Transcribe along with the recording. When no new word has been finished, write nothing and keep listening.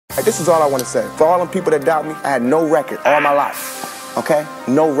Hey, this is all I want to say. For all them people that doubt me, I had no record all my life. Okay?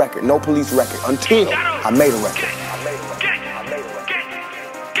 No record, no police record until I made a record.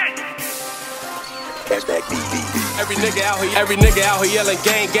 Every nigga out here yelling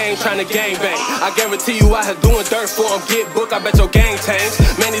gang gang, trying to gang bang. I guarantee you out here doing dirt for them, get book, I bet your gang changed.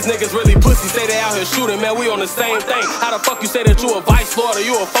 Man, these niggas really pussy, say they out here shooting, man, we on the same thing. How the fuck you say that you a vice lord or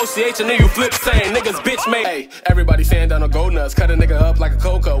you a 4CH and then you flip saying niggas bitch made? Hey, everybody saying Dono go nuts, cut a nigga up like a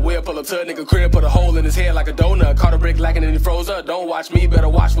coca. We'll pull up to a nigga crib, put a hole in his head like a donut. Caught a brick lacking and he froze up. Don't watch me, better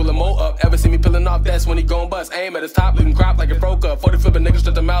watch Will Mo up. Ever see me peeling off, that's when he gon' bust. Aim at his top, leave him crop like a broke up. 40 flipping niggas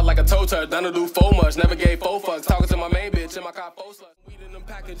strip them out like a toe touch. Dono do 4 much, never gave 4 fucks. Talking to my main bitch in my car 4 sluts. Weed in them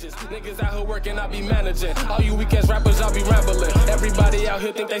packages. Niggas out here working, I be managing. All you weak ass rappers, I be rambling. Everybody out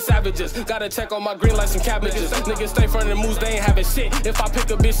here think they savages. Gotta check on my green lights and cabbages. Niggas stay frontin' moves, they ain't having shit. If I pick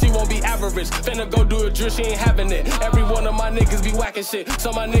a bitch, she won't be average. Finna go do a drill, she ain't having it. Every one of my niggas be whacking shit.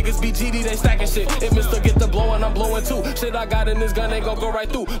 So my niggas be GD, they stacking shit. If Mr. get the blowin', I'm blowing too. Shit I got in this gun ain't gon' go right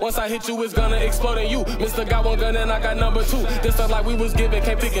through. Once I hit you, it's gonna explode in you. Mr. got 1 gun and I got number 2. This look like we was giving,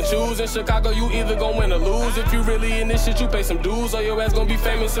 can't pick and choose. In Chicago, you either gon' win or lose. If you really in this shit, you pay some dues, or your ass gon' be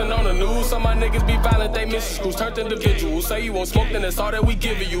famous and on the news. Some my niggas be violent, they miss screws, turned individuals. Say you won't smoke, then that's all that we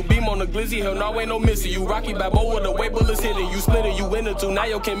giving you. Beam on the glizzy, hell no, ain't no missing you. Rocky Balboa with the way bullets hitting you, splitting you into 2. Now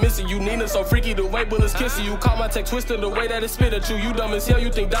you can't miss it. You Nina so freaky, the way bullets kissing you. Call my tech twisted, the way that it spit at you. You dumb as hell,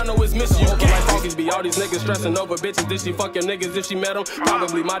 you think Dono is missing you. Like talkies be all these niggas stressing over bitches. Did she fuck your niggas if she met them?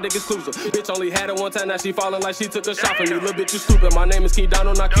 Probably my dick exclusive. Bitch only had it 1 time, now she falling like she took a shot from me. Little bitch, you stupid. My name is King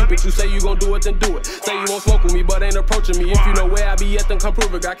Dono, not Cupid. You say you gon' do it, then do it. Say you won't smoke with me, but ain't approaching me. If you know where I be at, then come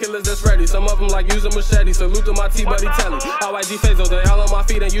prove it. Got killers that's ready. Some of them like using machete. Salute to my T-Buddy Telly. RYG Fazo, they all on my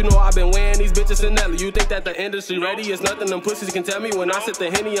feet, and you know I've been wearing these bitches in Nelly. You think that the industry ready? It's nothing them pussies can tell me. When I sit the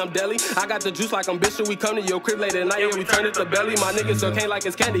Henny, I'm deli. I got the juice like I'm Bishop. We come to your crib late at night and we turn it to belly. My niggas so can't like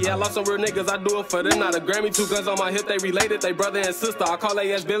it's candy. I lost some real niggas, I do it for them. Not a Grammy, 2 guns on my hip, they related. They brother and sister. I call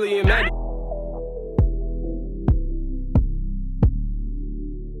they ass Billy and Maddie.